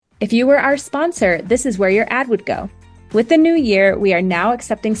If you were our sponsor, this is where your ad would go. With the new year, we are now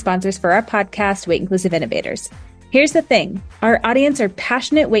accepting sponsors for our podcast, Weight Inclusive Innovators. Here's the thing. Our audience are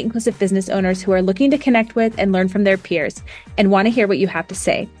passionate weight inclusive business owners who are looking to connect with and learn from their peers and want to hear what you have to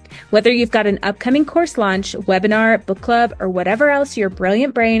say. Whether you've got an upcoming course launch, webinar, book club, or whatever else your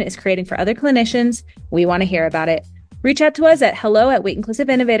brilliant brain is creating for other clinicians, we want to hear about it. Reach out to us at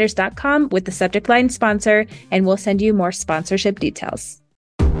hello@weightinclusiveinnovators.com with the subject line sponsor, and we'll send you more sponsorship details.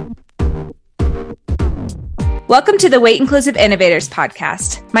 Welcome to the Weight Inclusive Innovators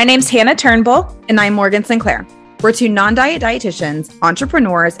podcast. My name's Hannah Turnbull. And I'm Morgan Sinclair. We're two non-diet dietitians,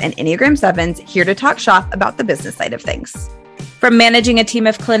 entrepreneurs, and Enneagram 7s here to talk shop about the business side of things. From managing a team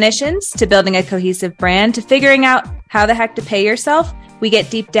of clinicians to building a cohesive brand to figuring out how the heck to pay yourself, we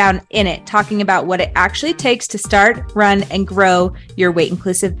get deep down in it, talking about what it actually takes to start, run, and grow your weight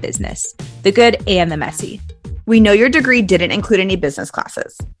inclusive business, the good and the messy. We know your degree didn't include any business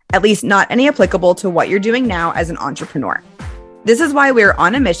classes, at least not any applicable to what you're doing now as an entrepreneur. This is why we're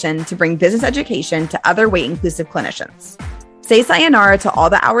on a mission to bring business education to other weight inclusive clinicians. Say sayonara to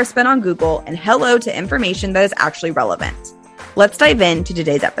all the hours spent on Google and hello to information that is actually relevant. Let's dive into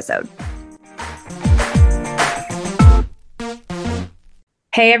today's episode.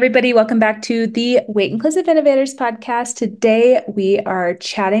 Hey, everybody. Welcome back to the Weight Inclusive Innovators podcast. Today, we are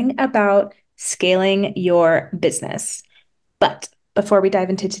chatting about scaling your business. But before we dive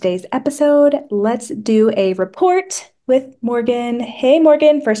into today's episode, let's do a report with Morgan. Hey,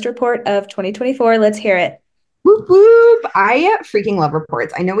 Morgan, first report of 2024. Let's hear it. Whoop, whoop. I freaking love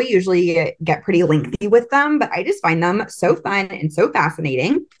reports. I know we usually get pretty lengthy with them, but I just find them so fun and so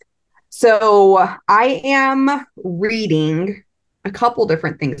fascinating. So I am reading a couple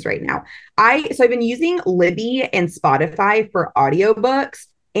different things right now. I've been using Libby and Spotify for audiobooks,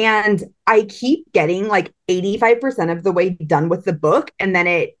 and I keep getting like 85% of the way done with the book, and then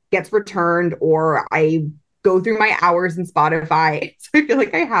it gets returned, or I go through my hours in Spotify. So I feel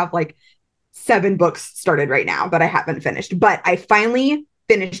like I have like 7 books started right now that I haven't finished, but I finally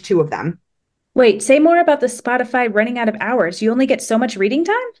finished 2 of them. Wait, say more about the Spotify running out of hours. You only get so much reading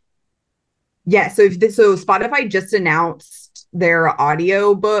time? Yeah, so Spotify just announced their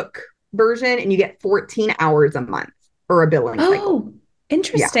audiobook version, and you get 14 hours a month or a billing cycle.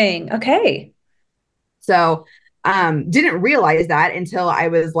 Interesting. Yeah. Okay. So didn't realize that until I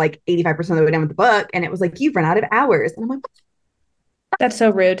was like 85% of the way done with the book, and it was like, you've run out of hours. And I'm like, that's so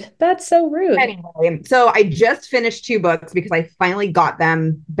rude. That's so rude. Anyway, so I just finished 2 books because I finally got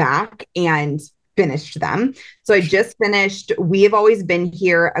them back and finished them. So I just finished We Have Always Been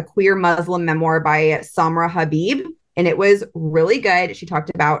Here, a queer Muslim memoir by Samra Habib. And it was really good. She talked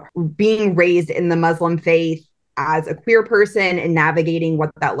about being raised in the Muslim faith as a queer person and navigating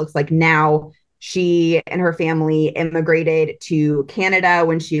what that looks like now. She and her family immigrated to Canada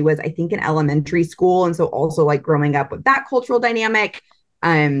when she was, I think, in elementary school. And so also like growing up with that cultural dynamic.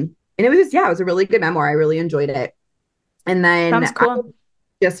 And it was a really good memoir. I really enjoyed it. And then sounds cool.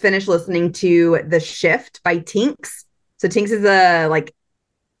 I just finished listening to The Shift by Tinks. So Tinks is a like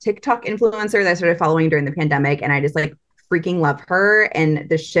TikTok influencer that I started following during the pandemic, and I just like freaking love her. And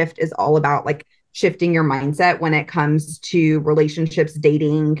The Shift is all about like shifting your mindset when it comes to relationships,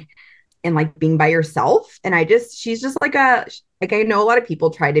 dating, and like being by yourself. And she's just like I know a lot of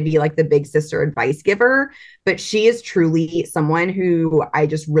people try to be like the big sister advice giver, but she is truly someone who I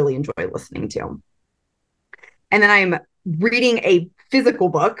just really enjoy listening to. And then I'm reading a physical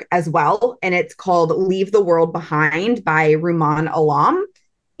book as well, and it's called Leave the World Behind by Rumaan Alam.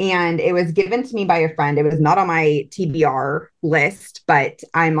 And it was given to me by a friend. It was not on my TBR list, but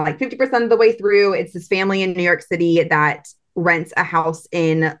I'm like 50% of the way through. It's this family in New York City that rents a house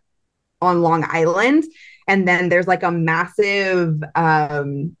on Long Island. And then there's like a massive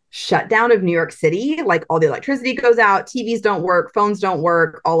shutdown of New York City. Like all the electricity goes out, TVs don't work, phones don't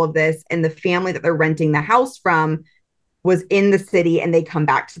work, all of this. And the family that they're renting the house from was in the city, and they come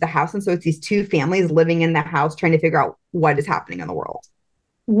back to the house. And so it's these 2 families living in the house trying to figure out what is happening in the world.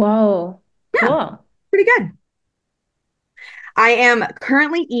 Whoa. Yeah, cool. Pretty good. I am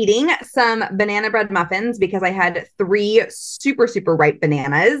currently eating some banana bread muffins because I had 3 super, super ripe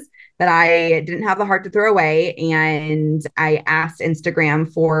bananas that I didn't have the heart to throw away. And I asked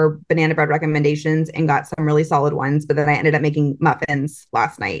Instagram for banana bread recommendations and got some really solid ones, but then I ended up making muffins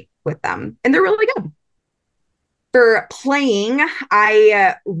last night with them, and they're really good. For playing,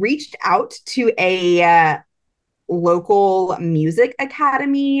 I reached out to a local music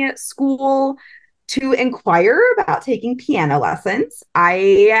academy school to inquire about taking piano lessons.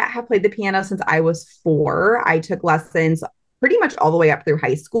 I have played the piano since I was 4. I took lessons pretty much all the way up through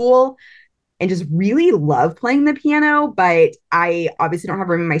high school. and just really love playing the piano, but I obviously don't have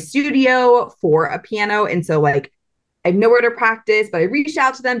room in my studio for a piano. And so like I have nowhere to practice, but I reached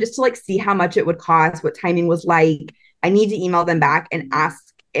out to them just to like see how much it would cost, what timing was like. I need to email them back and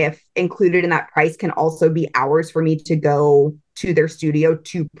ask if included in that price can also be hours for me to go to their studio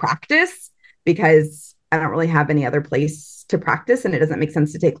to practice, because I don't really have any other place to practice and it doesn't make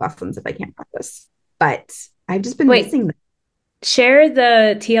sense to take lessons if I can't practice. But I've just been missing them. Share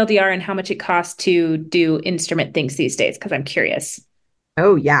the TLDR and how much it costs to do instrument things these days, because I'm curious.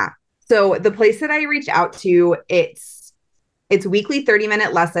 Oh yeah. So the place that I reached out to, it's weekly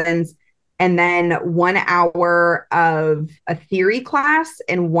 30-minute lessons, and then 1 hour of a theory class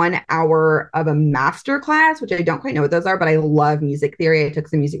and 1 hour of a master class, which I don't quite know what those are, but I love music theory. I took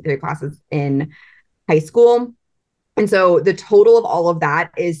some music theory classes in high school. And so the total of all of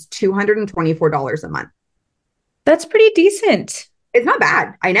that is $224 a month. That's pretty decent. It's not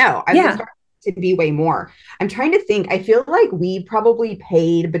bad. I know. I was expecting it to be way more. I'm trying to think. I feel like we probably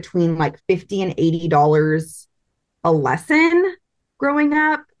paid between like $50 and $80 a lesson growing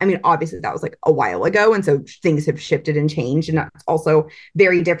up. I mean, obviously that was like a while ago. And so things have shifted and changed. And that's also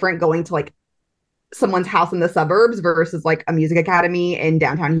very different going to like someone's house in the suburbs versus like a music academy in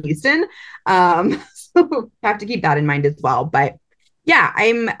downtown Houston. So I have to keep that in mind as well. But yeah,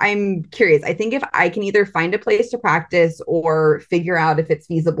 I'm curious. I think if I can either find a place to practice or figure out if it's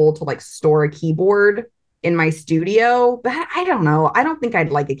feasible to like store a keyboard in my studio, but I don't know. I don't think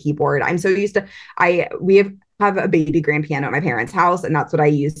I'd like a keyboard. I'm so used to we have a baby grand piano at my parents' house, and that's what I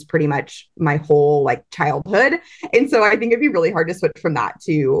used pretty much my whole like childhood. And so I think it'd be really hard to switch from that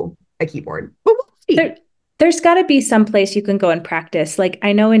to a keyboard. But we'll see. There's got to be some place you can go and practice. Like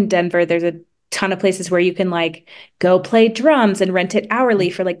I know in Denver, there's a ton of places where you can like go play drums and rent it hourly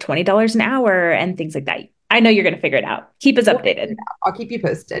for like $20 an hour and things like that. I know you're going to figure it out. Keep us updated. I'll keep you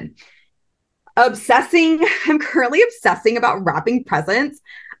posted. I'm currently obsessing about wrapping presents.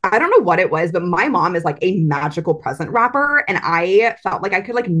 I don't know what it was, but my mom is like a magical present wrapper, and I felt like I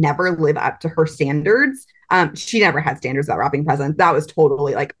could like never live up to her standards. She never had standards about wrapping presents. That was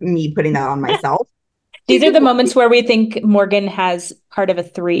totally like me putting that on myself. These are the moments where we think Morgan has part of a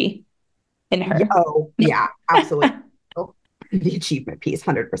 3 in her. Oh, yeah, absolutely. The achievement piece,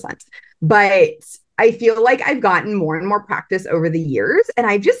 100%. But I feel like I've gotten more and more practice over the years, and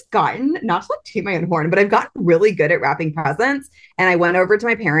I've just gotten, not to like toot my own horn, but I've gotten really good at wrapping presents. And I went over to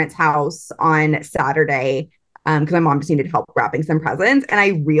my parents' house on Saturday because my mom just needed help wrapping some presents, and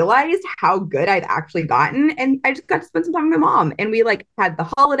I realized how good I've actually gotten. And I just got to spend some time with my mom, and we like had the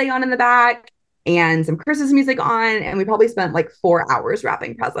holiday on in the back and some Christmas music on, and we probably spent like 4 hours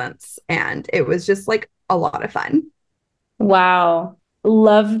wrapping presents, and it was just like a lot of fun. Wow.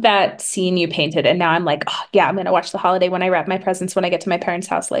 Love that scene you painted. And now I'm like, oh, yeah, I'm going to watch The Holiday when I wrap my presents when I get to my parents'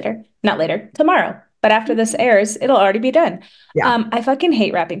 house later. Not later, tomorrow. But after this airs, it'll already be done. Yeah. I fucking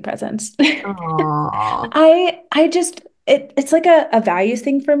hate wrapping presents. I just, it's like a values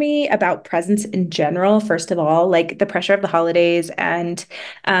thing for me about presents in general. First of all, like the pressure of the holidays and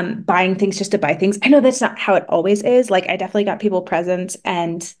buying things just to buy things. I know that's not how it always is. Like I definitely got people presents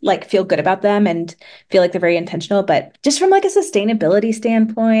and like feel good about them and feel like they're very intentional, but just from like a sustainability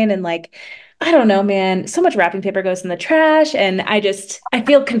standpoint and like, I don't know, man, so much wrapping paper goes in the trash. And I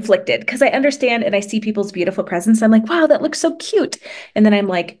feel conflicted because I understand and I see people's beautiful presents. I'm like, wow, that looks so cute. And then I'm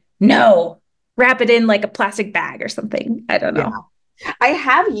like, no, wrap it in like a plastic bag or something. I don't know. Yeah. I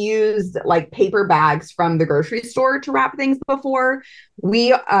have used like paper bags from the grocery store to wrap things before.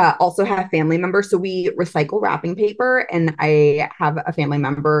 We also have family members, so we recycle wrapping paper, and I have a family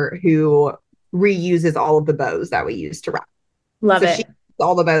member who reuses all of the bows that we use to wrap. Love it. She uses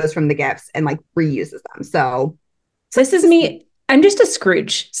all the bows from the gifts and like reuses them. So this is me. I'm just a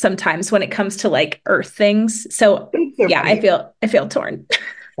Scrooge sometimes when it comes to like earth things. So yeah, funny. I feel torn.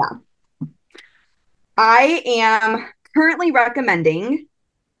 Yeah. I am currently recommending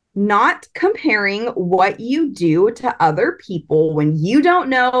not comparing what you do to other people when you don't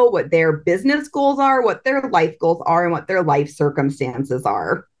know what their business goals are, what their life goals are, and what their life circumstances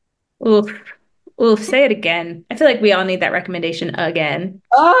are. Oof, say it again. I feel like we all need that recommendation again.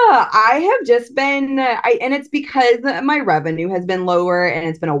 I have just been, and it's because my revenue has been lower and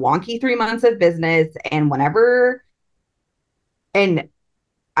it's been a wonky 3 months of business. And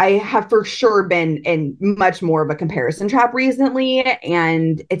I have for sure been in much more of a comparison trap recently.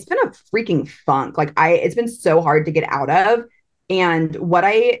 And it's been a freaking funk. Like it's been so hard to get out of. And what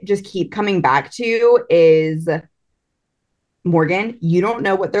I just keep coming back to is, Morgan, you don't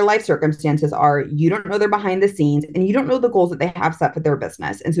know what their life circumstances are. You don't know their behind the scenes, and you don't know the goals that they have set for their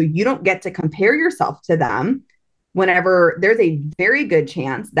business. And so you don't get to compare yourself to them. whenever there's a very good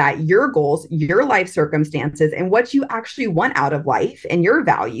chance that your goals, your life circumstances, and what you actually want out of life and your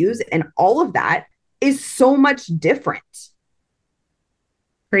values and all of that is so much different.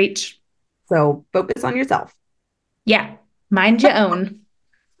 Preach. So focus on yourself. Yeah. Mind your own.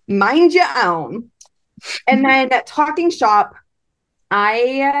 Mind your own. And then talking shop,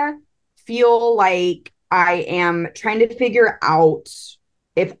 I feel like I am trying to figure out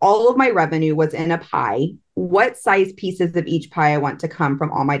if all of my revenue was in a pie, what size pieces of each pie I want to come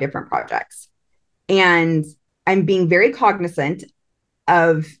from all my different projects. And I'm being very cognizant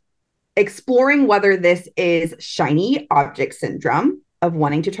of exploring whether this is shiny object syndrome of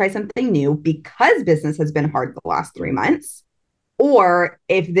wanting to try something new because business has been hard the last 3 months, or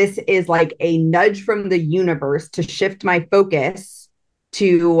if this is like a nudge from the universe to shift my focus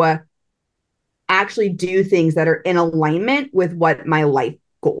to actually do things that are in alignment with what my life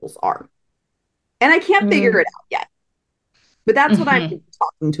goals are. And I can't figure it out yet. But that's what I'm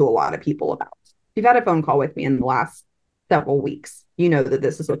talking to a lot of people about. If you've had a phone call with me in the last several weeks, you know that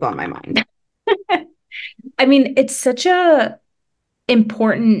this is what's on my mind. I mean, it's such a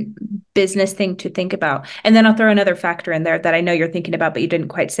important business thing to think about. And then I'll throw another factor in there that I know you're thinking about, but you didn't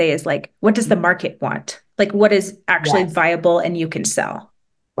quite say is like, what does the market want? Like, what is actually viable and you can sell?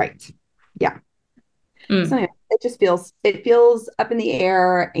 Right. Yeah. So yeah, it feels up in the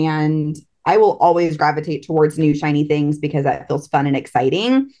air, and I will always gravitate towards new shiny things because that feels fun and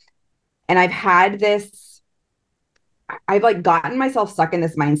exciting. And I've like gotten myself stuck in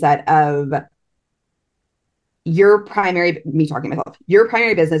this mindset of your primary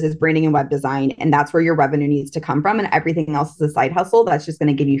business is branding and web design, and that's where your revenue needs to come from. And everything else is a side hustle that's just going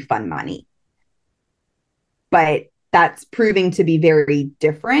to give you fun money. But that's proving to be very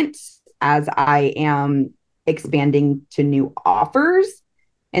different as I am expanding to new offers.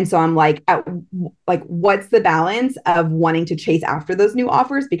 And so I'm like, what's the balance of wanting to chase after those new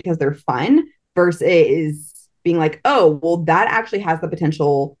offers because they're fun versus being like, oh, well, that actually has the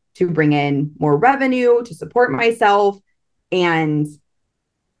potential to bring in more revenue, to support myself. And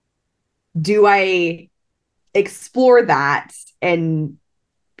do I explore that and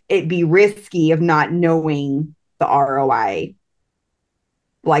it be risky of not knowing the ROI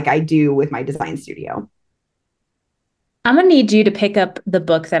like I do with my design studio? I'm going to need you to pick up the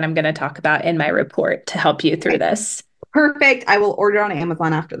book that I'm going to talk about in my report to help you through this. Perfect. I will order on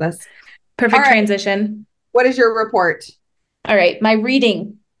Amazon after this. Perfect transition. What is your report? All right. My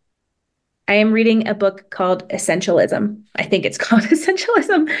reading. I am reading a book called Essentialism. I think it's called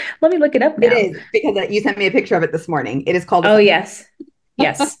Essentialism. Let me look it up now. It is, because you sent me a picture of it this morning. It is called Oh, yes.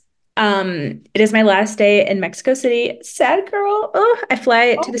 Yes. It is my last day in Mexico City. Sad girl. Oh, I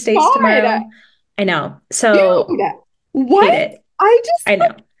fly to the States tomorrow. I know. So dude, what? I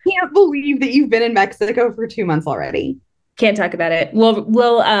know. Can't believe that you've been in Mexico for 2 months already. Can't talk about it.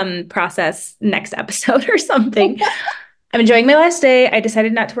 We'll process next episode or something. I'm enjoying my last day. I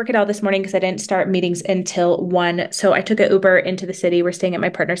decided not to work at all this morning because I didn't start meetings until 1. So I took an Uber into the city. We're staying at my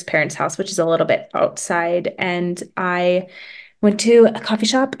partner's parents' house, which is a little bit outside. And I went to a coffee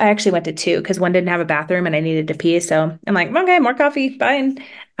shop. I actually went to 2 because one didn't have a bathroom and I needed to pee. So I'm like, okay, more coffee, fine.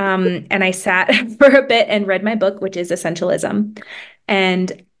 And I sat for a bit and read my book, which is Essentialism.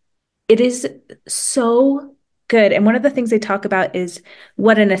 And it is so good. And one of the things they talk about is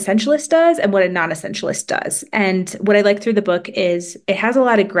what an essentialist does and what a non-essentialist does. And what I like through the book is it has a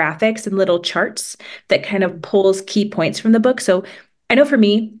lot of graphics and little charts that kind of pulls key points from the book. So I know for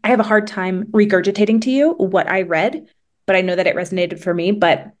me, I have a hard time regurgitating to you what I read, but I know that it resonated for me.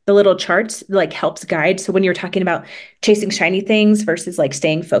 But the little charts like helps guide. So when you're talking about chasing shiny things versus like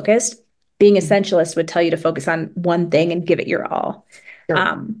staying focused, being essentialist would tell you to focus on one thing and give it your all.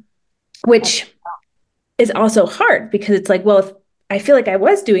 Sure. Which is also hard because it's like, well, if I feel like I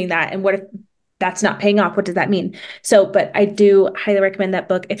was doing that and what if that's not paying off? What does that mean? So, but I do highly recommend that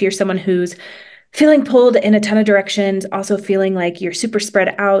book if you're someone who's feeling pulled in a ton of directions, also feeling like you're super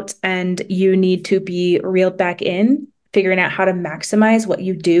spread out and you need to be reeled back in, figuring out how to maximize what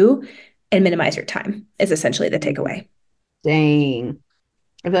you do and minimize your time is essentially the takeaway. Dang.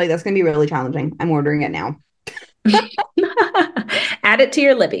 I feel like that's going to be really challenging. I'm ordering it now. Add it to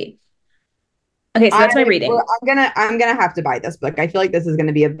your Libby. Okay, so that's my reading. I'm gonna have to buy this book. I feel like this is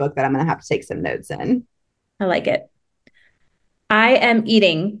gonna be a book that I'm gonna have to take some notes in. I like it. I am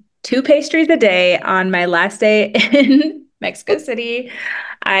eating 2 pastries a day on my last day in Mexico City.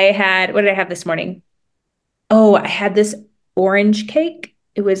 What did I have this morning? Oh, I had this orange cake.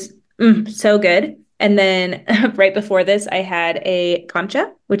 It was so good. And then right before this, I had a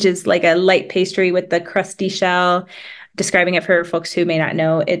concha, which is like a light pastry with the crusty shell. describing it for folks who may not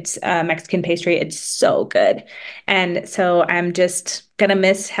know, it's Mexican pastry. It's so good. And so I'm just going to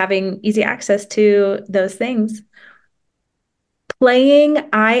miss having easy access to those things.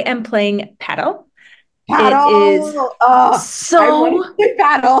 I am playing paddle. Paddle. It is I want to play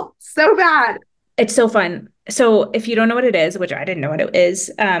paddle so bad. It's so fun. So if you don't know what it is, which I didn't know what it is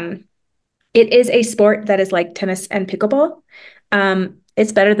a sport that is like tennis and pickleball.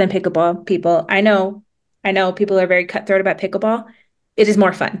 It's better than pickleball, people. I know people are very cutthroat about pickleball. It is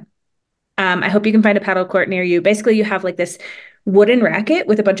more fun. I hope you can find a paddle court near you. Basically, you have like this wooden racket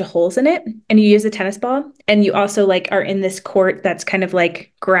with a bunch of holes in it, and you use a tennis ball. And you also like are in this court that's kind of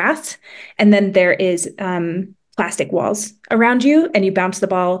like grass. And then there is plastic walls around you, and you bounce the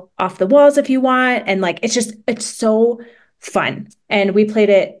ball off the walls if you want. And like it's so fun. And we played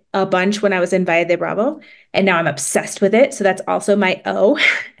it a bunch when I was in Valle de Bravo, and now I'm obsessed with it. So that's also my O.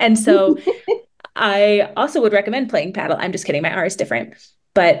 And so I also would recommend playing paddle. I'm just kidding. My R is different.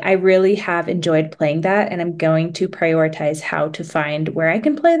 But I really have enjoyed playing that, and I'm going to prioritize how to find where I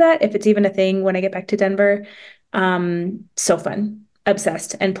can play that, if it's even a thing when I get back to Denver. So fun,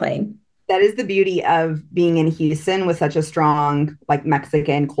 obsessed, and playing. That is the beauty of being in Houston with such a strong like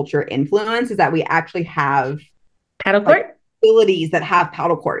Mexican culture influence, is that we actually have paddle court facilities that have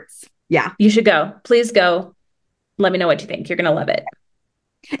paddle courts. Yeah, you should go. Please go. Let me know what you think. You're gonna love it.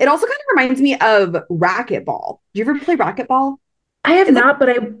 It also kind of reminds me of racquetball. Do you ever play racquetball? I have not, but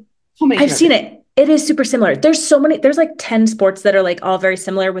I've seen it. It is super similar. There's like 10 sports that are like all very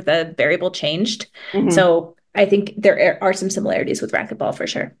similar with a variable changed. Mm-hmm. So I think there are some similarities with racquetball for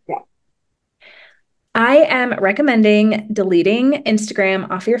sure. Yeah. I am recommending deleting Instagram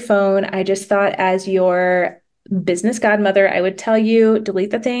off your phone. I just thought, as your business godmother, I would tell you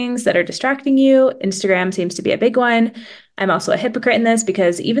delete the things that are distracting you. Instagram seems to be a big one. I'm also a hypocrite in this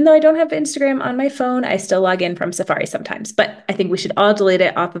because even though I don't have Instagram on my phone, I still log in from Safari sometimes. But I think we should all delete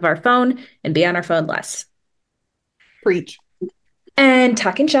it off of our phone and be on our phone less. Preach. And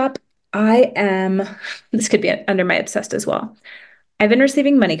talking shop, this could be under my obsessed as well. I've been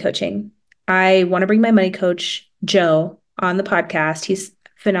receiving money coaching. I want to bring my money coach, Joe, on the podcast. He's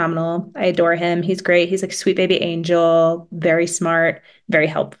phenomenal. I adore him. He's great. He's like a sweet baby angel, very smart, very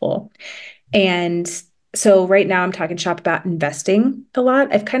helpful. And so right now I'm talking shop about investing a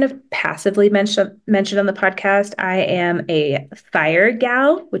lot. I've kind of passively mentioned on the podcast, I am a FIRE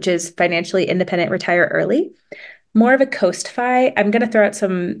gal, which is financially independent, retire early. More of a Coast Fi. I'm going to throw out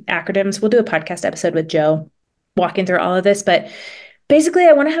some acronyms. We'll do a podcast episode with Joe walking through all of this, but basically,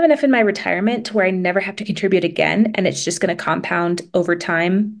 I want to have enough in my retirement to where I never have to contribute again, and it's just going to compound over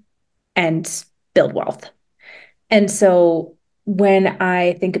time and build wealth. And so when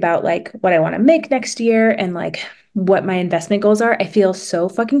I think about like what I want to make next year and like what my investment goals are, I feel so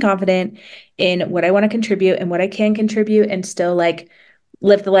fucking confident in what I want to contribute and what I can contribute and still like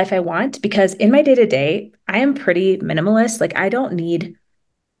live the life I want, because in my day-to-day, I am pretty minimalist. Like I don't need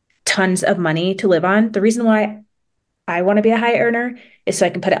tons of money to live on. The reason why I want to be a high earner is so I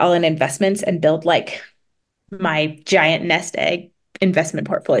can put it all in investments and build like my giant nest egg investment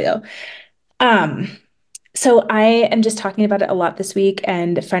portfolio. So I am just talking about it a lot this week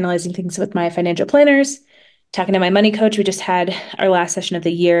and finalizing things with my financial planners, talking to my money coach. We just had our last session of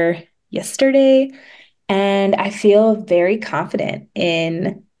the year yesterday, and I feel very confident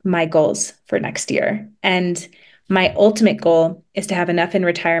in my goals for next year. And my ultimate goal is to have enough in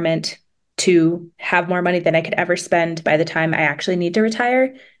retirement to have more money than I could ever spend by the time I actually need to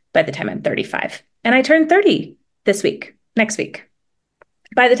retire, by the time I'm 35. And I turn 30 next week.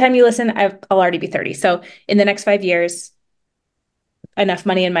 By the time you listen, I'll already be 30. So in the next 5 years, enough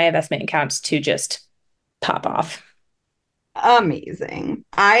money in my investment accounts to just pop off. Amazing.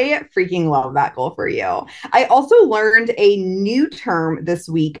 I freaking love that goal for you. I also learned a new term this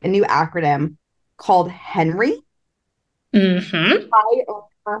week, a new acronym called Henry. Mm-hmm.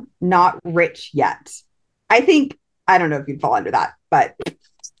 Not rich yet. I don't know if you'd fall under that, but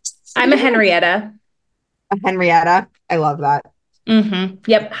I'm a Henrietta. A Henrietta. I love that. Mm-hmm.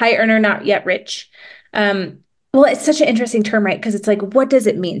 Yep. High earner, not yet rich. Well, it's such an interesting term, right? Because it's like, what does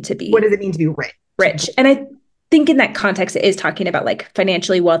it mean to be? What does it mean to be rich? Rich. And I think in that context, it is talking about like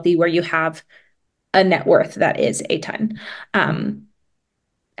financially wealthy, where you have a net worth that is a ton.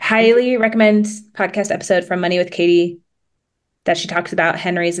 Highly recommend podcast episode from Money with Katie that she talks about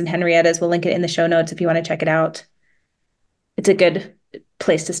Henrys and Henriettas. We'll link it in the show notes if you want to check it out. It's a good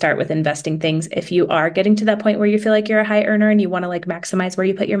place to start with investing things if you are getting to that point where you feel like you're a high earner and you want to like maximize where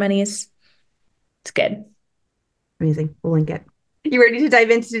you put your monies. It's good. Amazing. We'll link it. You ready to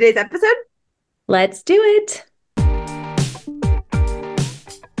dive into today's episode? Let's do it.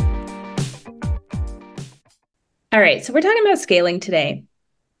 All right, so we're talking about scaling today.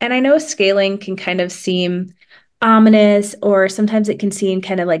 And I know scaling can kind of seem ominous, or sometimes it can seem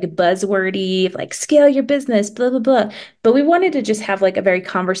kind of like buzzwordy, like scale your business, blah, blah, blah. But we wanted to just have like a very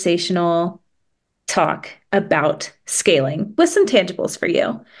conversational talk about scaling with some tangibles for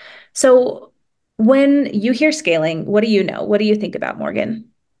you. So when you hear scaling, what do you know? What do you think about, Morgan?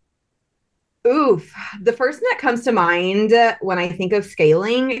 Oof. The first thing that comes to mind when I think of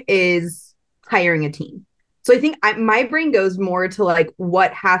scaling is hiring a team. So I think my brain goes more to like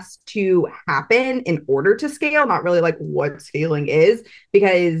what has to happen in order to scale, not really like what scaling is,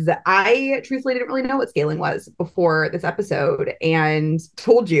 because I truthfully didn't really know what scaling was before this episode and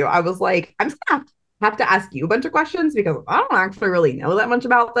told you, I was like, I'm just gonna have to ask you a bunch of questions because I don't actually really know that much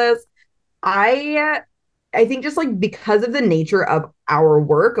about this. I I think just like because of the nature of our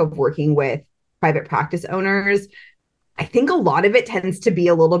work of working with private practice owners, I think a lot of it tends to be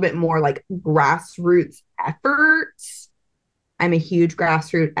a little bit more like grassroots efforts. I'm a huge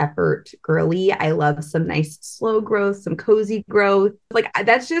grassroots effort girly. I love some nice slow growth, some cozy growth. Like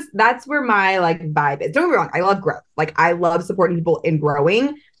that's where my like vibe is. Don't get me wrong, I love growth. Like I love supporting people in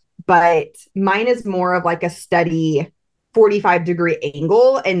growing, but mine is more of like a steady 45-degree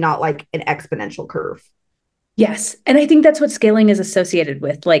angle and not like an exponential curve. Yes. And I think that's what scaling is associated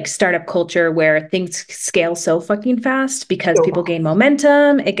with, like startup culture where things scale so fucking fast because So people gain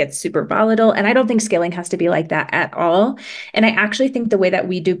momentum, it gets super volatile. And I don't think scaling has to be like that at all. And I actually think the way that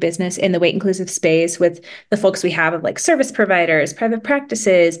we do business in the weight inclusive space with the folks we have of like service providers, private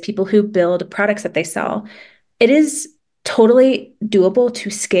practices, people who build products that they sell, it is totally doable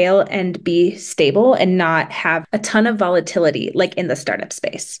to scale and be stable and not have a ton of volatility like in the startup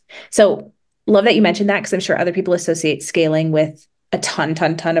space. So love that you mentioned that because I'm sure other people associate scaling with a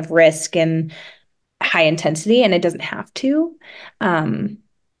ton of risk and high intensity, and it doesn't have to. Um,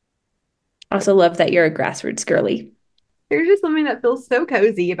 also love that you're a grassroots girly. there's just something that feels so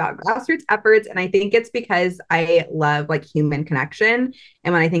cozy about grassroots efforts. And I think it's because I love like human connection.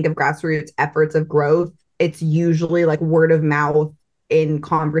 And when I think of grassroots efforts of growth, it's usually like word of mouth in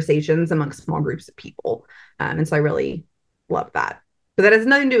conversations amongst small groups of people. And so I really love that. But that has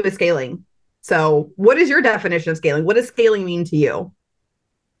nothing to do with scaling. So, what is your definition of scaling? What does scaling mean to you?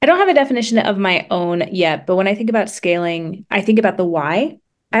 I don't have a definition of my own yet, but when I think about scaling, I think about the why.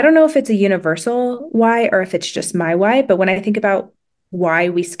 I don't know if it's a universal why or if it's just my why, but when I think about why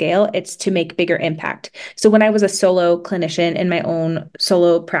we scale, it's to make bigger impact. So when I was a solo clinician in my own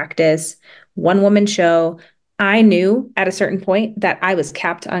solo practice, one woman show, I knew at a certain point that I was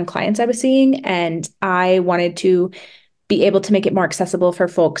capped on clients I was seeing, and I wanted to be able to make it more accessible for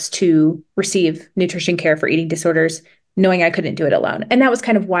folks to receive nutrition care for eating disorders, knowing I couldn't do it alone. And that was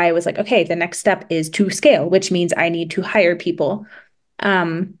kind of why I was like, okay, the next step is to scale, which means I need to hire people.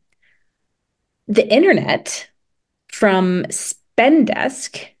 Um, the internet from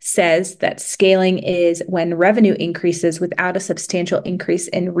Spendesk says that scaling is when revenue increases without a substantial increase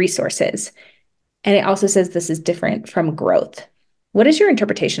in resources. And it also says this is different from growth. What is your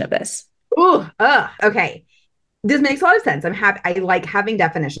interpretation of this? Ooh, okay. This makes a lot of sense. I'm happy. I like having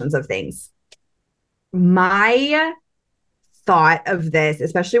definitions of things. My thought of this,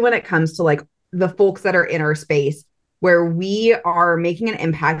 especially when it comes to like the folks that are in our space, where we are making an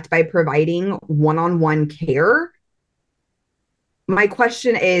impact by providing one-on-one care. My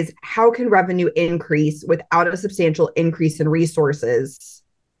question is, how can revenue increase without a substantial increase in resources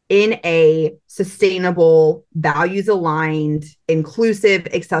in a sustainable, values aligned, inclusive,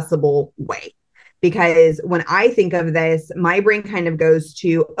 accessible way? Because when I think of this, my brain kind of goes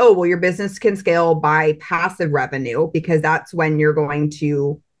to, oh, well, your business can scale by passive revenue because that's when you're going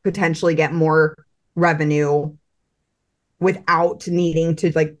to potentially get more revenue without needing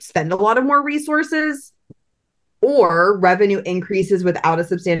to like spend a lot of more resources, or revenue increases without a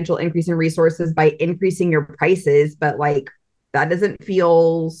substantial increase in resources by increasing your prices. But like that doesn't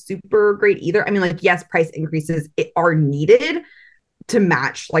feel super great either. I mean, like, yes, price increases are needed to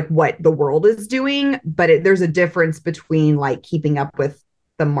match like what the world is doing, but there's a difference between like keeping up with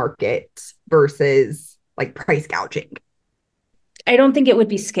the market versus like price gouging. I don't think it would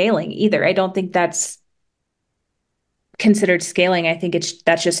be scaling either. I don't think that's considered scaling. I think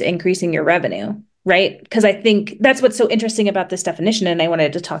that's just increasing your revenue, right? Because I think that's what's so interesting about this definition. And I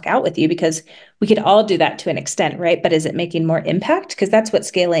wanted to talk out with you because we could all do that to an extent, right? But is it making more impact? Because that's what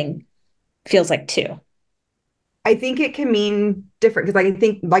scaling feels like too. I think it can mean different because like, I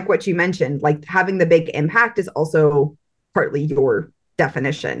think like what you mentioned, like having the big impact is also partly your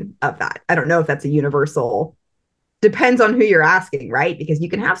definition of that. I don't know if that's a universal, depends on who you're asking, right? Because you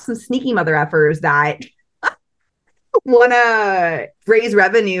can have some sneaky mother effers that want to raise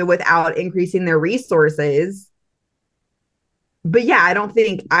revenue without increasing their resources. but yeah, I don't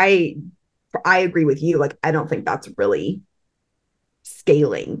think I agree with you. Like, I don't think that's really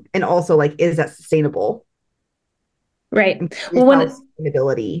scaling. And also, like, is that sustainable? Right. I'm Well, curious how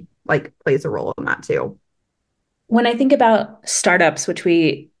sustainability like plays a role in that too. when I think about startups, which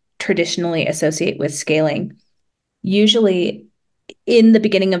we traditionally associate with scaling, usually in the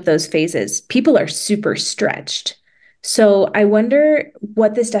beginning of those phases, people are super stretched. So I wonder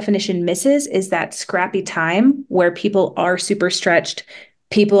what this definition misses is that scrappy time where people are super stretched,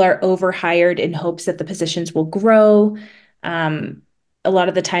 people are overhired in hopes that the positions will grow. Um, a lot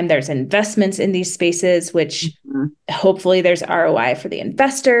of the time, there's investments in these spaces, which Mhm. hopefully there's ROI for the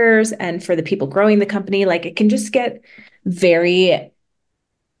investors and for the people growing the company. Like it can just get very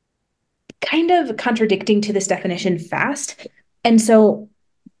kind of contradicting to this definition fast. And so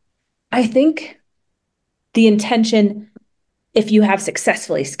I think the intention, if you have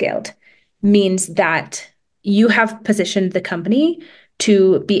successfully scaled, means that you have positioned the company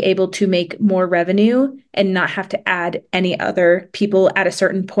to be able to make more revenue and not have to add any other people at a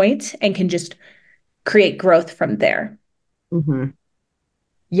certain point and can just create growth from there. Mhm.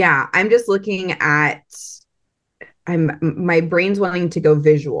 Yeah, I'm just looking at I'm my brain's wanting to go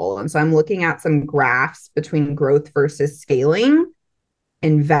visual. And so I'm looking at some graphs between growth versus scaling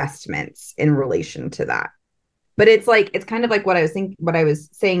investments in relation to that. But it's like it's kind of like what I was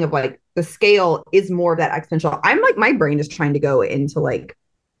saying of like the scale is more of that exponential. I'm like my brain is trying to go into like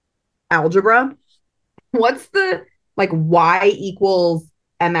algebra. What's the like y equals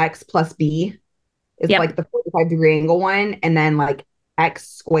mx plus b is Yep. like the 45-degree angle one, and then like x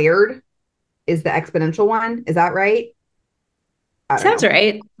squared is the exponential one. Is that right? I don't Sounds know.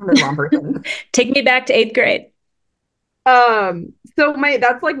 right. I'm the wrong person. Take me back to eighth grade. So my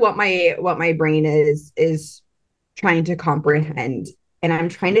that's like what my brain is trying to comprehend. And I'm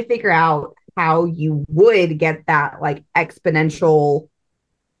trying to figure out how you would get that like exponential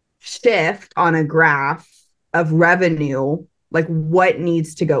shift on a graph of revenue, like what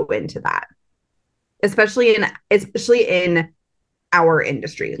needs to go into that, especially in our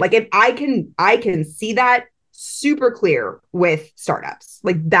industry. Like if I can see that super clear with startups.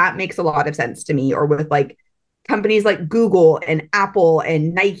 Like that makes a lot of sense to me, or with like companies like Google and Apple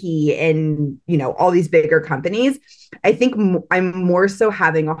and Nike and all these bigger companies. I think I'm more so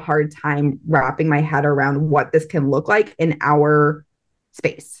having a hard time wrapping my head around what this can look like in our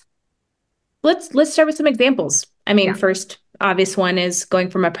space. Let's start with some examples. I mean, Yeah. first obvious one is going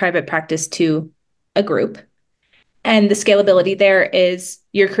from a private practice to a group. And the scalability there is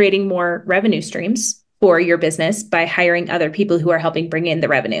you're creating more revenue streams for your business by hiring other people who are helping bring in the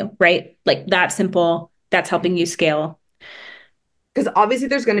revenue, right? Like that simple, that's helping you scale. Because obviously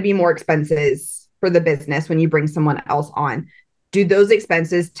there's going to be more expenses for the business when you bring someone else on. Do those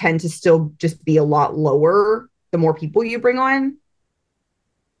expenses tend to still just be a lot lower the more people you bring on?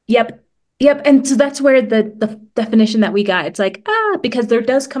 Yep. Yep. And so that's where the definition that we got, it's like, because there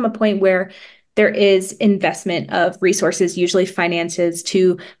does come a point where there is investment of resources, usually finances,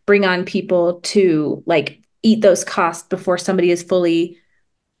 to bring on people to like eat those costs before somebody is fully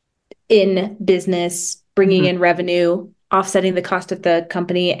in business, bringing Mm-hmm. in revenue, offsetting the cost of the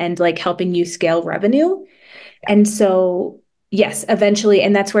company, and like helping you scale revenue. Yeah. And so, yes, eventually,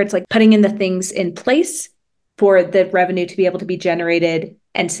 and that's where it's like putting in the things in place for the revenue to be able to be generated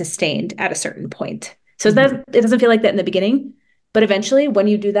and sustained at a certain point. So Mm-hmm. it doesn't feel like that in the beginning, but eventually, when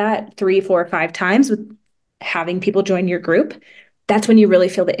you do that 3, 4, 5 times with having people join your group, that's when you really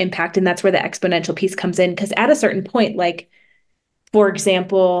feel the impact. And that's where the exponential piece comes in. Because at a certain point, like, for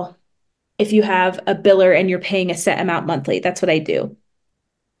example, if you have a biller and you're paying a set amount monthly, that's what I do.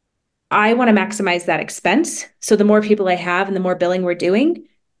 I want to maximize that expense. So the more people I have and the more billing we're doing,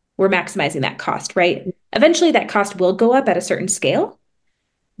 we're maximizing that cost, right? Eventually that cost will go up at a certain scale,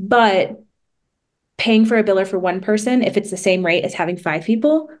 but paying for a biller for one person, if it's the same rate as having 5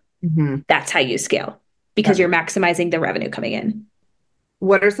 people, Mm-hmm. that's how you scale because That you're makes maximizing the revenue coming in.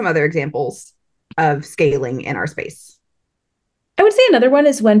 What are some other examples of scaling in our space? I would say another one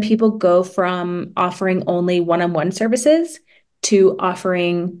is when people go from offering only one-on-one services to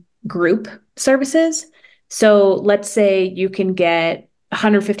offering group services. So let's say you can get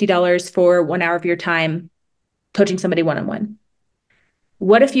 $150 for 1 hour of your time coaching somebody one-on-one.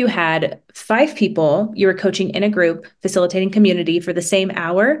 What if you had 5 people you were coaching in a group, facilitating community for the same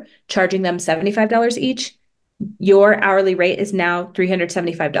hour, charging them $75 each? Your hourly rate is now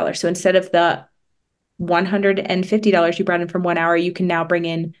 $375. So instead of the $150 you brought in from 1 hour, you can now bring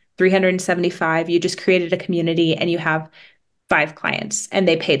in 375. You just created a community and you have 5 clients and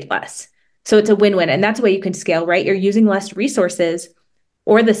they paid less. So it's a win-win. And that's a way you can scale, right? You're using less resources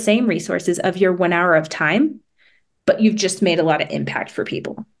or the same resources of your 1 hour of time, but you've just made a lot of impact for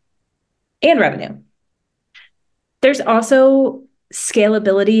people and revenue. There's also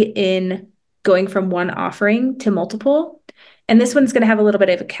scalability in going from one offering to multiple. And this one's going to have a little bit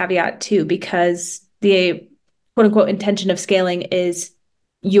of a caveat too, because the quote unquote intention of scaling is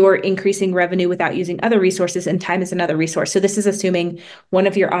you're increasing revenue without using other resources, and time is another resource. So this is assuming one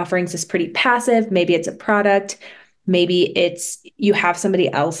of your offerings is pretty passive. Maybe it's a product. Maybe it's you have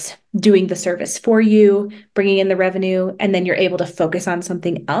somebody else doing the service for you, bringing in the revenue, and then you're able to focus on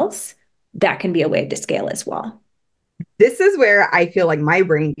something else. That can be a way to scale as well. This is where I feel like my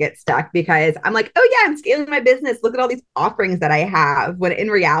brain gets stuck because I'm like, oh yeah, I'm scaling my business. Look at all these offerings that I have. When in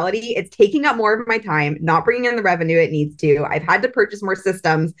reality, it's taking up more of my time, not bringing in the revenue it needs to. I've had to purchase more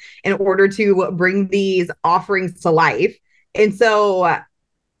systems in order to bring these offerings to life. And so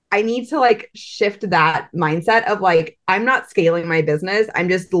I need to like shift that mindset of like, I'm not scaling my business. I'm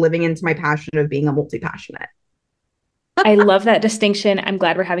just living into my passion of being a multi-passionate. I love that distinction. I'm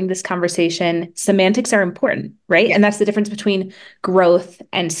glad we're having this conversation. Semantics are important, right? Yes. And that's the difference between growth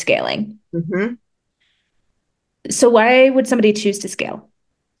and scaling. Mm-hmm. So why would somebody choose to scale?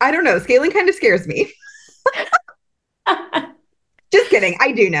 I don't know. Scaling kind of scares me. Just kidding.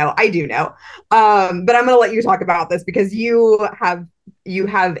 I do know. But I'm going to let you talk about this because you have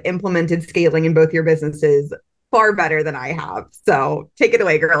implemented scaling in both your businesses far better than I have. So take it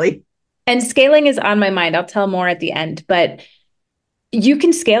away, girly. And scaling is on my mind. I'll tell more at the end, but you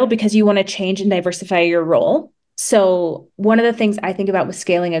can scale because you want to change and diversify your role. So one of the things I think about with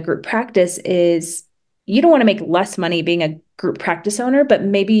scaling a group practice is you don't want to make less money being a group practice owner, but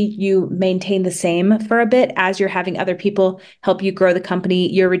maybe you maintain the same for a bit as you're having other people help you grow the company.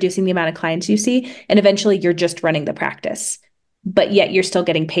 You're reducing the amount of clients you see, and eventually you're just running the practice. But yet you're still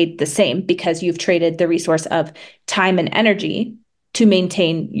getting paid the same because you've traded the resource of time and energy to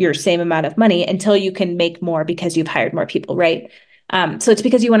maintain your same amount of money until you can make more because you've hired more people, right? So it's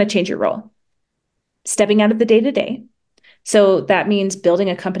because you want to change your role, stepping out of the day-to-day. So that means building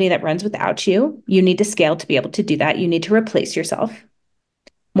a company that runs without you. You need to scale to be able to do that. You need to replace yourself,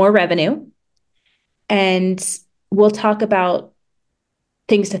 more revenue. And we'll talk about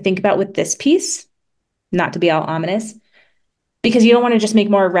things to think about with this piece, not to be all ominous, because you don't want to just make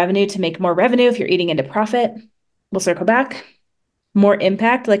more revenue to make more revenue if you're eating into profit. We'll circle back. More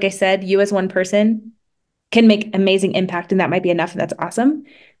impact. Like I said, you as one person can make amazing impact, and that might be enough, and that's awesome.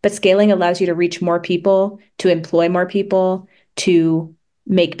 But scaling allows you to reach more people, to employ more people, to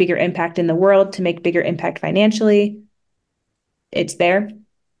make bigger impact in the world, to make bigger impact financially. It's there.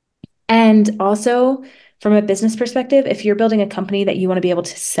 And also, from a business perspective, if you're building a company that you want to be able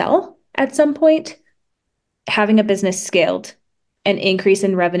to sell at some point, having a business scaled, an increase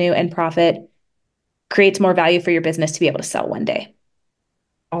in revenue and profit creates more value for your business to be able to sell one day.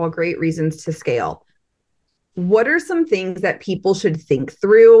 All great reasons to scale. What are some things that people should think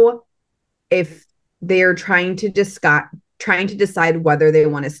through if they're trying to decide whether they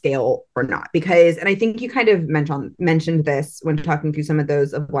want to scale or not? Because, and I think you kind of mentioned this when talking through some of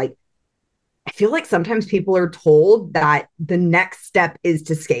those of like, I feel like sometimes people are told that the next step is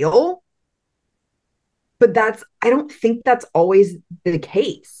to scale, but I don't think that's always the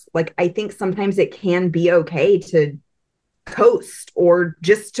case. Like, I think sometimes it can be okay to coast or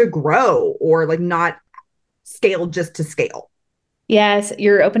just to grow or like not scale just to scale. Yes,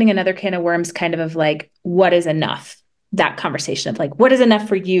 you're opening another can of worms, kind of like, what is enough? That conversation of like, what is enough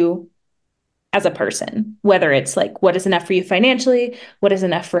for you as a person? Whether it's like, what is enough for you financially? What is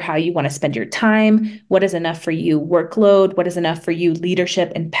enough for how you want to spend your time? What is enough for you workload? What is enough for you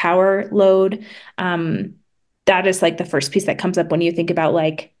leadership and power load? That is like the first piece that comes up when you think about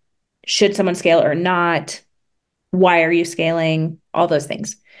like, should someone scale or not? Why are you scaling? All those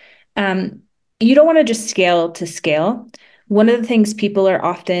things. You don't want to just scale to scale. One of the things people are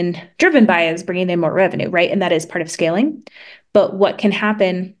often driven by is bringing in more revenue, right? And that is part of scaling. But what can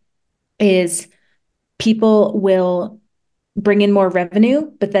happen is people will bring in more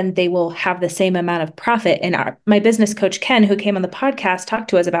revenue, but then they will have the same amount of profit. And my business coach, Ken, who came on the podcast, talked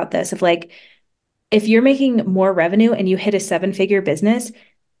to us about this of like, if you're making more revenue and you hit a 7-figure business,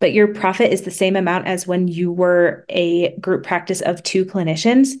 but your profit is the same amount as when you were a group practice of 2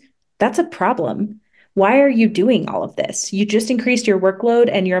 clinicians, that's a problem. Why are you doing all of this? You just increased your workload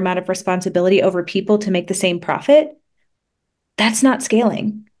and your amount of responsibility over people to make the same profit. That's not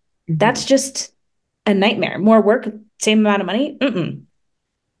scaling. Mm-hmm. That's just a nightmare. More work, same amount of money. Mm-mm.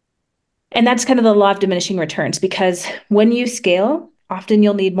 And that's kind of the law of diminishing returns, because when you scale, often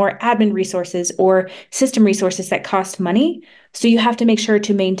you'll need more admin resources or system resources that cost money. So you have to make sure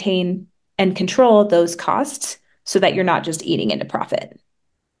to maintain and control those costs so that you're not just eating into profit.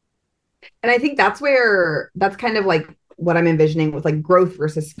 And I think that's kind of like what I'm envisioning with like growth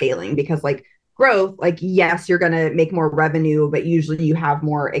versus scaling, because like growth, like, yes, you're going to make more revenue, but usually you have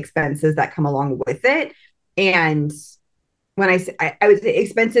more expenses that come along with it. And when I say, I would say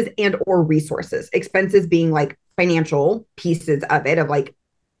expenses and or resources, expenses being like financial pieces of it, of like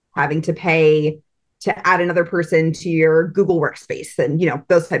having to pay to add another person to your Google Workspace and,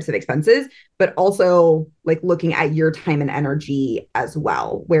 those types of expenses, but also like looking at your time and energy as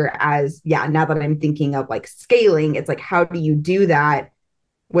well. Whereas, yeah, now that I'm thinking of like scaling, it's like, how do you do that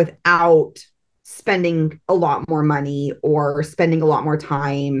without spending a lot more money or spending a lot more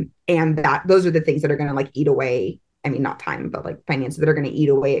time? And those are the things that are going to like eat away. I mean, not time, but like finances that are going to eat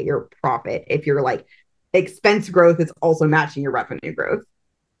away at your profit. If you're like expense growth is also matching your revenue growth.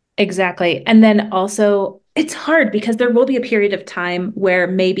 Exactly. And then also, it's hard because there will be a period of time where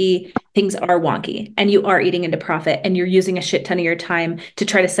maybe things are wonky and you are eating into profit and you're using a shit ton of your time to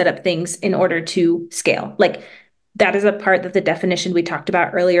try to set up things in order to scale. Like that is a part that the definition we talked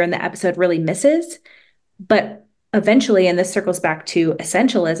about earlier in the episode really misses. But eventually, and this circles back to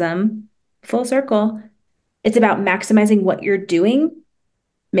essentialism, full circle, it's about maximizing what you're doing,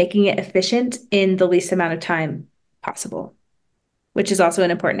 making it efficient in the least amount of time possible, which is also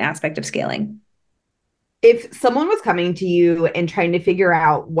an important aspect of scaling. If someone was coming to you and trying to figure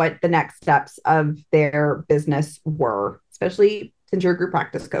out what the next steps of their business were, especially since you're a group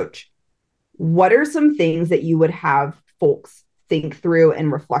practice coach, what are some things that you would have folks think through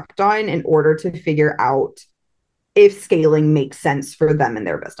and reflect on in order to figure out if scaling makes sense for them and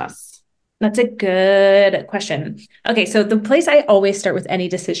their business? That's a good question. Okay, so the place I always start with any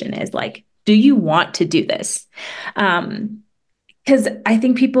decision is like, do you want to do this? Because I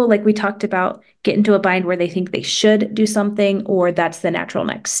think people, like we talked about, get into a bind where they think they should do something or that's the natural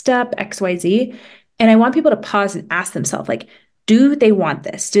next step, XYZ. And I want people to pause and ask themselves, like, do they want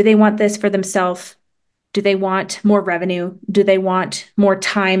this? Do they want this for themselves? Do they want more revenue? Do they want more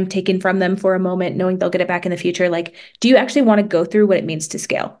time taken from them for a moment, knowing they'll get it back in the future? Like, do you actually want to go through what it means to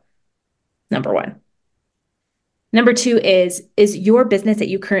scale? Number one. Number two is your business that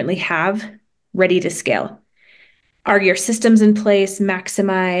you currently have ready to scale? Are your systems in place,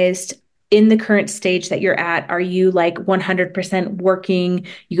 maximized in the current stage that you're at? Are you like 100% working?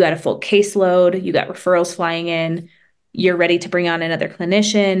 You got a full caseload, you got referrals flying in, you're ready to bring on another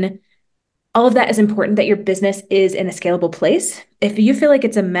clinician. All of that is important that your business is in a scalable place. If you feel like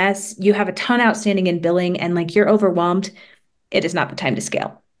it's a mess, you have a ton outstanding in billing and like you're overwhelmed, it is not the time to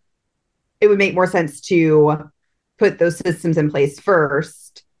scale. It would make more sense to put those systems in place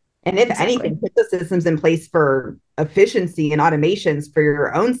first. And if anything, put those systems in place for efficiency and automations for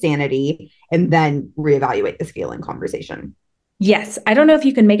your own sanity, and then reevaluate the scaling conversation. Yes. I don't know if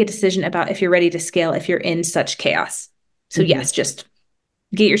you can make a decision about if you're ready to scale if you're in such chaos. So yes, just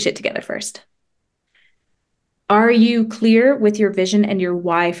get your shit together first. Are you clear with your vision and your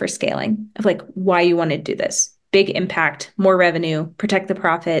why for scaling, of like why you want to do this? Big impact, more revenue, protect the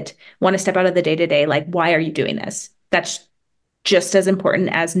profit, want to step out of the day-to-day. Like, why are you doing this? That's just as important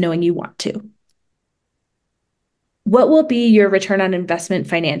as knowing you want to. What will be your return on investment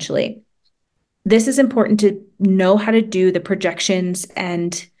financially? This is important to know how to do the projections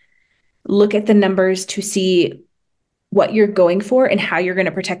and look at the numbers to see what you're going for and how you're going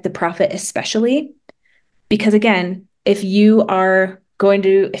to protect the profit, especially because again, if you're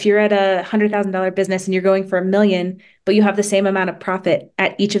at a $100,000 business and you're going for $1 million, but you have the same amount of profit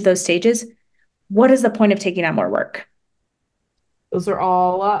at each of those stages, what is the point of taking on more work? Those are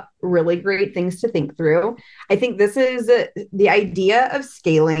all really great things to think through. I think this is the idea of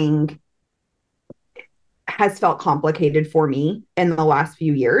scaling has felt complicated for me in the last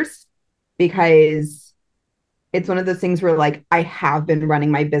few years, because it's one of those things where like I have been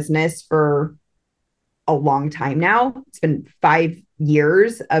running my business for a long time now. It's been 5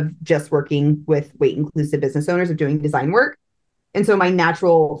 years of just working with weight inclusive business owners, of doing design work. And so my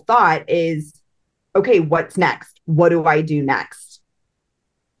natural thought is, okay, what's next? What do I do next?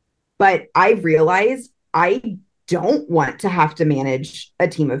 But I've realized I don't want to have to manage a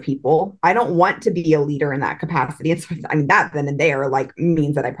team of people. I don't want to be a leader in that capacity. And so, I mean, that then and there like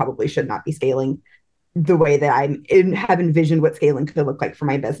means that I probably should not be scaling the way that have envisioned what scaling could look like for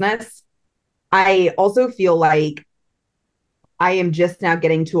my business. I also feel like I am just now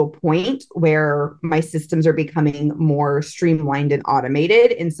getting to a point where my systems are becoming more streamlined and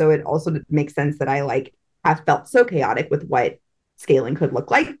automated. And so it also makes sense that I like have felt so chaotic with what scaling could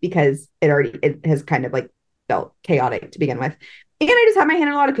look like, because it has kind of like felt chaotic to begin with. And I just have my hand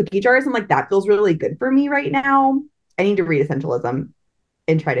in a lot of cookie jars, and like that feels really good for me right now. I need to read Essentialism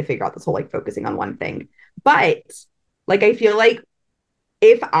and try to figure out this whole like focusing on one thing. But like I feel like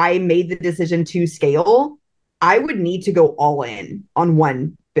if I made the decision to scale, I would need to go all in on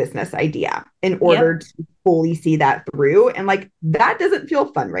one business idea in order to fully see that through. And like, that doesn't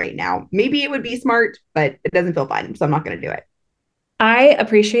feel fun right now. Maybe it would be smart, but it doesn't feel fun. So I'm not going to do it. I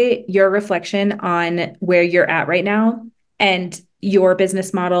appreciate your reflection on where you're at right now and your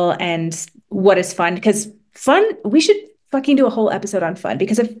business model and what is fun. Because fun, we should fucking do a whole episode on fun,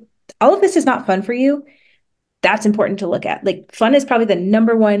 because if all of this is not fun for you, that's important to look at. Like, fun is probably the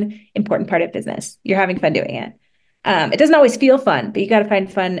number one important part of business. You're having fun doing it. It doesn't always feel fun, but you got to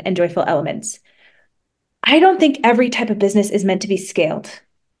find fun and joyful elements. I don't think every type of business is meant to be scaled.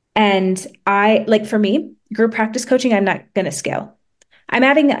 And for me, group practice coaching, I'm not going to scale. I'm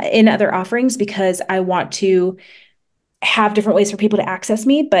adding in other offerings because I want to have different ways for people to access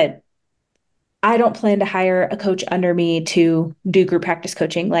me, but I don't plan to hire a coach under me to do group practice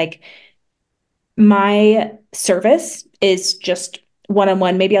coaching. Like, my service is just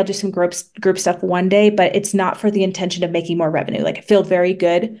one-on-one. Maybe I'll do some group stuff one day, but it's not for the intention of making more revenue. Like, I feel very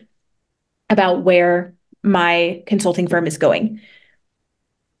good about where my consulting firm is going.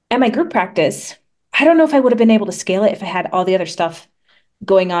 And my group practice, I don't know if I would have been able to scale it if I had all the other stuff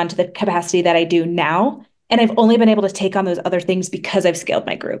going on to the capacity that I do now. And I've only been able to take on those other things because I've scaled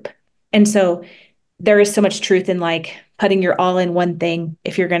my group. And so there is so much truth in like putting your all in one thing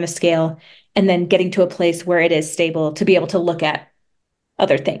if you're going to scale, and then getting to a place where it is stable to be able to look at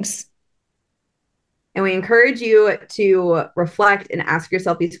other things. And we encourage you to reflect and ask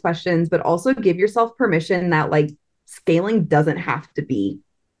yourself these questions, but also give yourself permission that like scaling doesn't have to be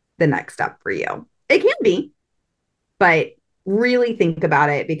the next step for you. It can be, but really think about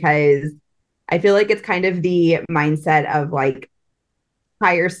it, because I feel like it's kind of the mindset of like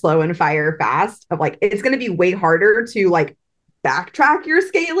hire slow and fire fast, of like, it's going to be way harder to like backtrack your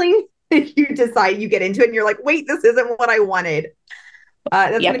scaling if you decide you get into it and you're like, wait, this isn't what I wanted.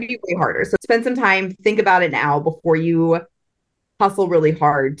 That's going to be way harder. So spend some time, think about it now before you hustle really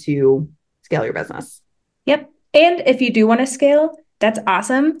hard to scale your business. Yep. And if you do want to scale, that's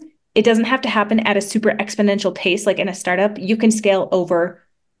awesome. It doesn't have to happen at a super exponential pace like in a startup. You can scale over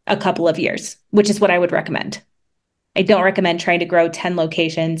a couple of years, which is what I would recommend. I don't recommend trying to grow 10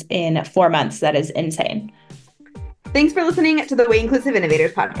 locations in 4 months. That is insane. Thanks for listening to the Weight Inclusive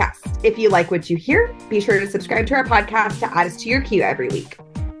Innovators podcast. If you like what you hear, be sure to subscribe to our podcast to add us to your queue every week.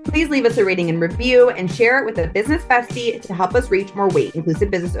 Please leave us a rating and review and share it with a business bestie to help us reach more weight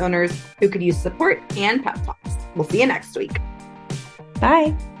inclusive business owners who could use support and pep talks. We'll see you next week.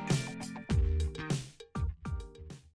 Bye.